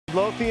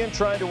Midlothian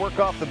trying to work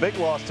off the big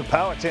loss to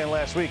Powhatan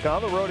last week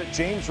on the road at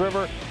James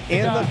River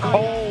in the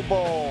Coal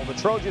Bowl. The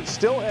Trojans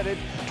still headed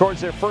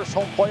towards their first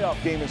home playoff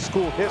game in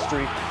school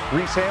history.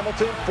 Reese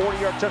Hamilton,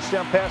 40-yard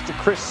touchdown pass to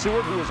Chris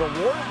Seward, who was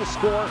awarded the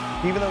score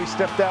even though he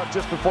stepped out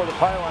just before the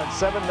pylon.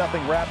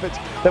 7-0 Rapids.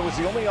 That was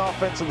the only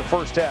offense in the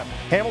first half.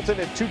 Hamilton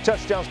had 2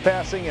 touchdowns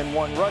passing and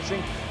 1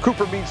 rushing.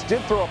 Cooper Meats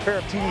did throw a pair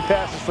of TD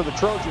passes for the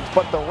Trojans,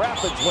 but the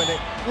Rapids win it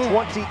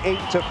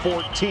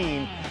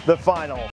 28-14, the final.